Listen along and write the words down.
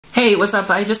Hey, what's up?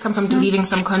 I just come from deleting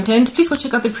some content. Please go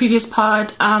check out the previous pod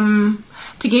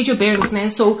to gauge your bearings now.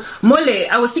 So, Mole,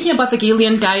 I was speaking about the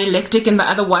Galilean dialectic and the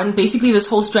other one. Basically, this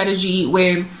whole strategy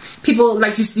where people,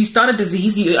 like, you start a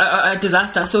disease, a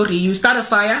disaster, sorry, you start a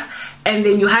fire, and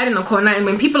then you hide in a corner, and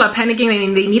when people are panicking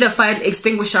and they need a fire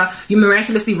extinguisher, you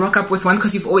miraculously rock up with one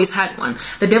because you've always had one.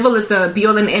 The devil is the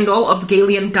be-all and end-all of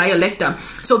Galilean dialecta.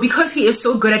 So because he is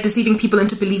so good at deceiving people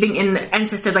into believing in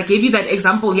ancestors, I gave you that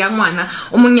example, Yangwana,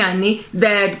 Omunyani,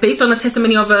 that based on a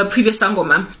testimony of a previous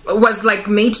Sangoma, was like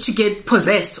made to get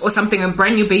possessed or something, a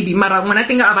brand new baby. Mara, when I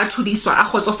think about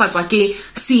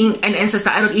seeing an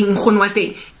ancestor,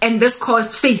 and this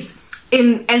caused faith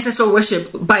in ancestral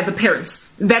worship by the parents.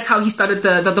 That's how he started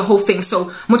the whole thing.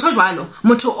 So mutojwalo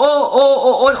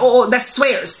muto that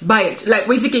swears by it. Like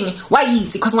we're thinking why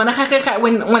easy? Because when I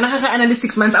analyze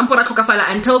 6 months, I'm put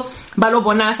until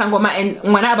balobona sangoma and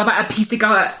when I baba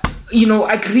apistika,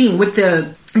 agreeing with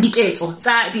the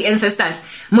ancestors.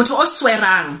 Muto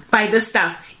swearang by this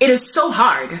stuff. It is so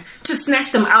hard to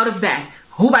snatch them out of that.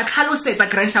 Like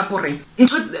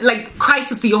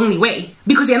Christ is the only way,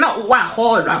 because you're not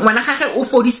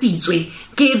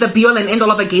the be all and end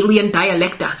all of a Galilean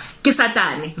dialecta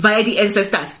via the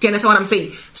ancestors. Do you understand what I'm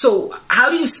saying? So how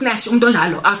do you snatch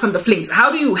out from the flames? How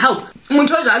do you help? As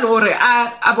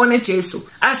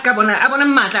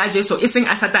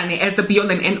the be all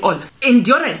and end all.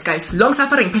 Endurance, guys, long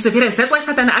suffering, perseverance. That's why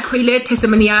Satan acquainted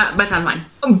testimony basalman,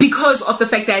 because of the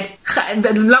fact that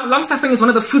the long suffering is one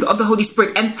of the fruit of the Holy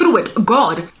Spirit, and through it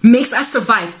God makes us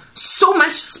survive so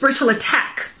much spiritual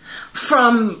attack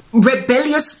from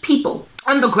rebellious people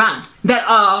on the ground that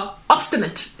are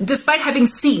obstinate despite having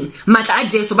seen matla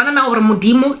Jesu banana or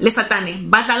modimo le satane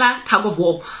batala tug of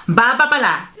war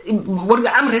babala.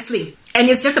 I'm wrestling, and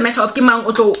it's just a matter of Kimang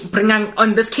Oto bringing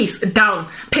on this case down,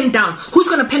 pinned down. Who's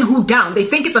gonna pin who down? They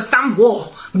think it's a thumb war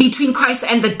between Christ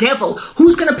and the devil.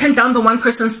 Who's gonna pin down the one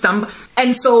person's thumb?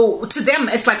 And so to them,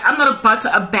 it's like, I'm not about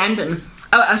to abandon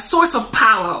a source of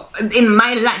power in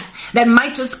my life that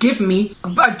might just give me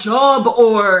a job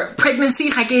or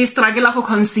pregnancy struggle to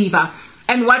conceive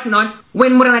and whatnot.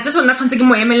 When before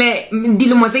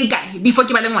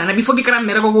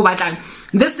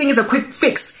this thing is a quick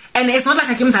fix, and it's not like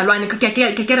I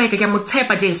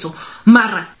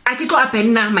mara I can go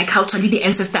my culture, the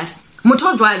ancestors.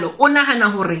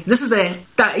 This is a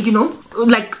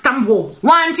like thumb war.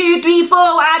 1, 2, 3, 4.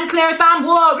 I declare thumb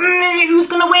war. Who's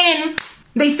gonna win?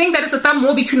 They think that it's a thumb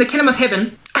war between the kingdom of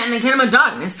heaven and the kingdom of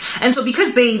darkness. And so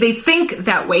because they think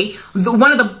that way,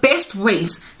 one of the best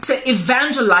ways to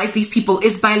evangelize these people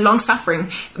is by long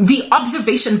suffering. The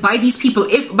observation by these people,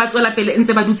 if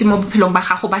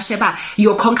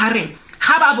you're conquering,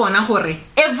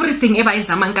 everything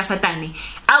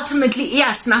ultimately they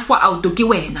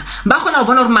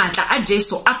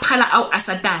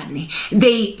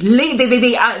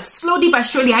are slowly but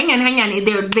surely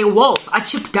their walls are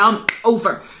chipped down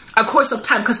over a course of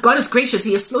time, because God is gracious.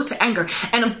 He is slow to anger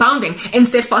and abounding in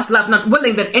steadfast love, not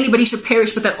willing that anybody should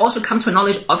perish, but that all should come to a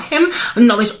knowledge of Him, a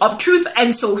knowledge of truth.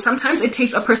 And so sometimes it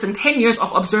takes a person 10 years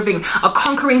of observing a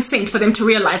conquering saint for them to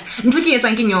realize.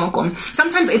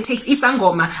 Sometimes it takes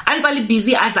isangoma anvali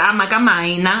busy azama ka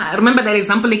maina. Remember that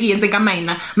example like yenze ka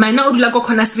maina udla ko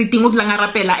khona street udla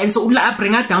ngarapela, and so udla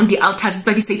bring down the altars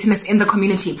that the Satanists in the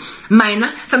community.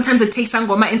 Maina, sometimes it takes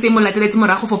sangoma enze molateletse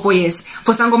morago for 4 years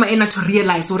for sangoma ena to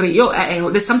realize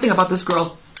there's something about this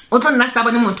girl. Because especially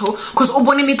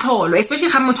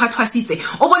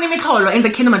in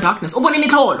the kingdom of darkness.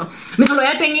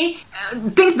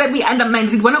 Things that we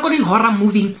undermine. When I go to horror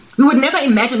movie, we would never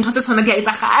imagine.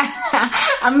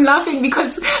 I'm laughing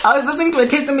because I was listening to a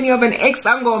testimony of an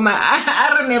ex-sangoma.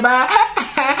 I remember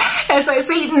as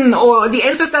Satan or the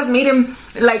ancestors made him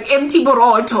like empty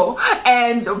boroto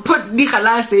and put the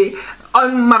halase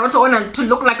on Maroto to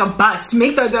look like a bus, to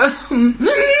make the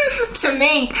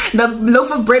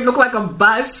loaf of bread look like a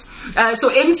bus. So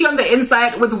empty on the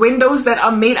inside with windows that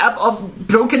are made up of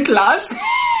broken glass.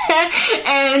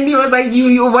 And he was like,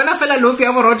 you wanna feel a loaf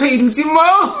ya Maroto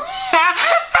mo?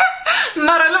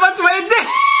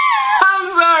 I'm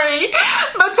sorry,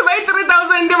 but to wait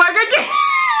 3,000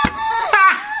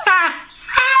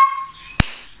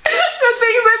 the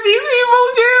things that these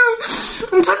people do.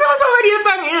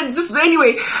 Just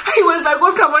anyway, he was like,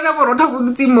 what's going on?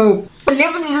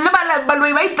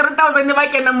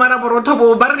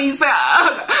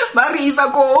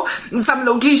 Some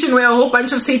location where a whole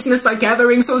bunch of Satanists are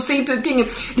gathering. So Satan King,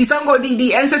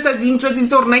 the ancestors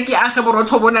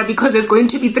because there's going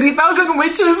to be 3,000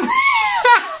 witches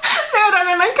that are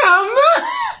gonna come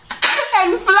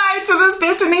and fly to this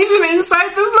destination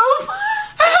inside this loaf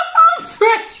of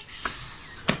bread.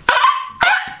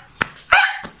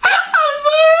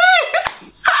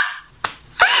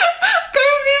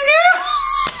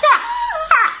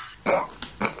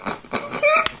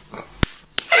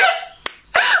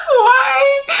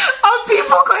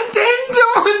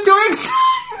 content with doing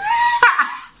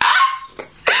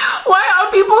why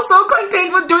are people so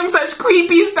content with doing such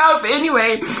creepy stuff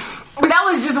anyway? That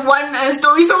was just one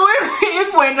story. So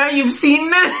if when you've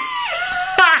seen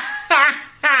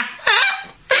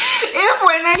if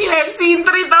when you have seen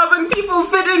 3,000 people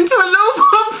fit into a loaf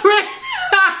of bread,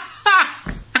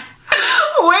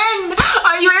 when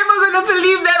are you ever going to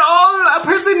believe that all a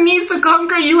person needs to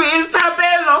conquer you is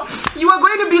tapelo? You are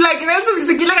going to be like,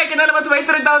 I cannot by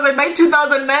 3,000 by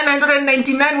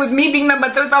 2,999 with me being number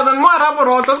 3,000 more.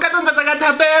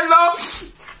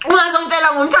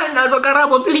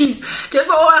 Please, just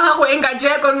a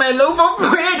jack on my loaf of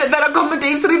bread that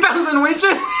accommodates 3,000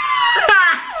 witches.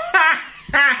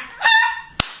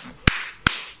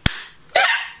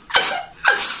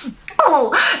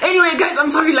 Oh, anyway, guys, I'm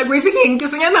sorry. Like, like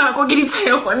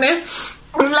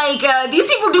these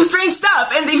people do strange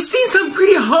stuff, and they've seen some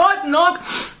pretty hard,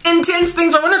 intense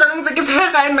things. One of the things like it's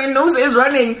hair and my nose is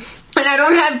running, and I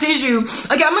don't have tissue.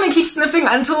 Okay, I'm gonna keep sniffing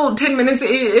until 10 minutes.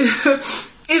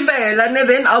 If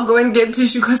then I'll go and get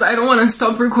tissue because I don't want to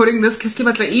stop recording this because give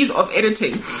it the ease of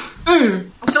editing.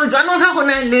 So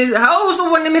how also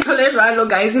want to make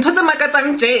guys and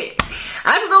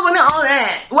I don't want all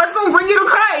that. What's going to bring you to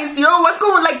Christ, yo? What's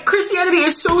going like Christianity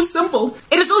is so simple.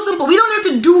 It is so simple. We don't have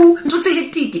to do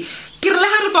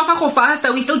fast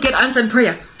that we still get answered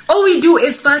prayer. All we do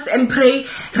is fast and pray,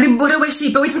 but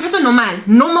it's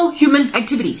normal human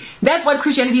activity. That's what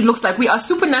Christianity looks like. We are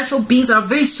supernatural beings that are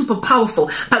very super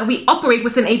powerful, but we operate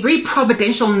within a very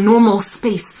providential, normal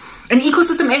space. An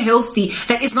ecosystem is healthy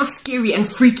that is not scary and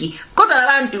freaky. So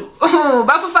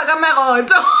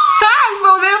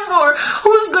therefore,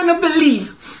 who's gonna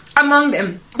believe among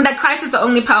them that Christ is the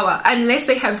only power unless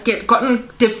they have gotten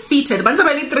defeated?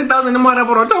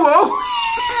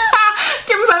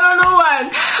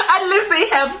 Unless they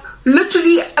have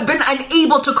literally been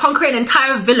unable to conquer an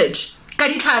entire village.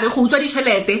 Because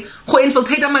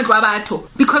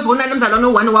for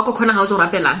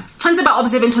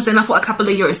a couple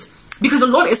of years. Because the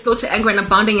Lord is slow to anger and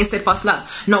abounding in steadfast love,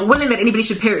 not willing that anybody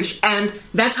should perish. And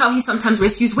that's how he sometimes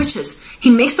rescues witches.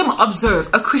 He makes them observe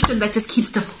a Christian that just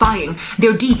keeps defying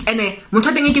their deeds. And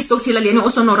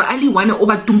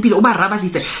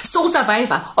soul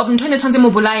survivor of on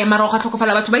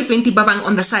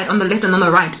the side, on the left and on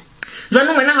the right.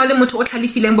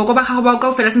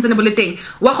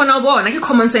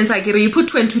 Common sense, you put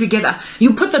 2 and 2 together,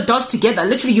 you put the dots together,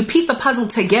 literally you piece the puzzle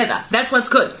together. That's what's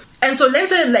good. And so even they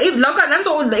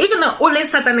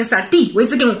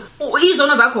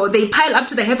pile up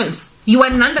to the heavens. You are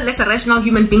nonetheless a rational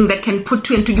human being that can put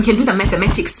 2 and 2. You can do the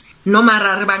mathematics. No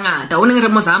mara bangata oneng re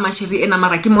mozama shiri ena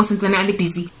mara ke mo sentsene a le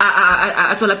busy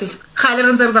a tsola pele ga le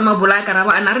rentse re zama bola ka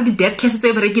raba ana re di death cases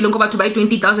tse berekileng go batho ba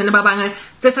 20,000 ba bang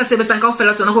tse sa sebetsang ka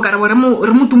ofela tsona go ka raba re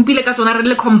mo tumpile ka tsona re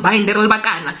le combined re le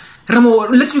bakana re mo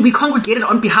literally we congregated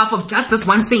on behalf of just this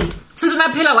one saint. Since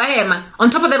na phela wa hema on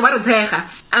top of that what tsega.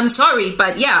 I'm sorry,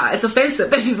 but yeah, it's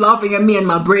offensive that she's laughing at me and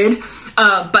my bread.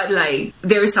 But like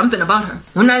there is something about her.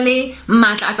 Unale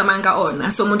matla a tsamanga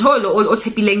ona. So motholo o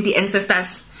tshepileng di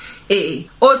ancestors.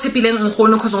 O tshepileng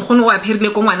nkgono cause nkgono wa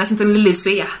pherile ko ngwana sentse le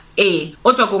lesea.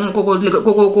 O tswa ko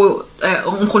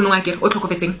nkgono wa ke o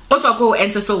tlhokofetseng. O tswa ko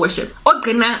ancestral worship. O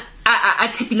gqina a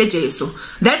tshepile Jesu.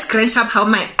 That's grand sharp how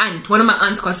my aunt, one of my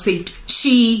aunts got saved.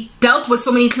 She dealt with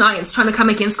so many clients trying to come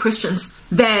against Christians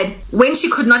that when she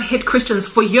could not hit Christians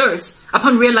for years,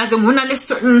 upon realizing hona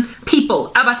certain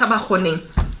people it's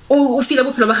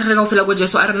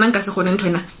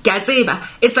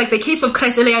like the case of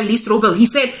Christ. He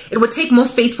said it would take more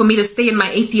faith for me to stay in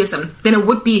my atheism than it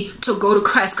would be to go to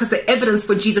Christ, because the evidence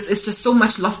for Jesus is just so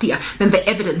much loftier than the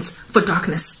evidence for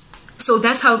darkness. So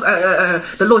that's how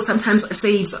the Lord sometimes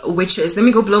saves witches. Let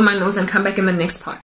me go blow my nose and come back in the next part.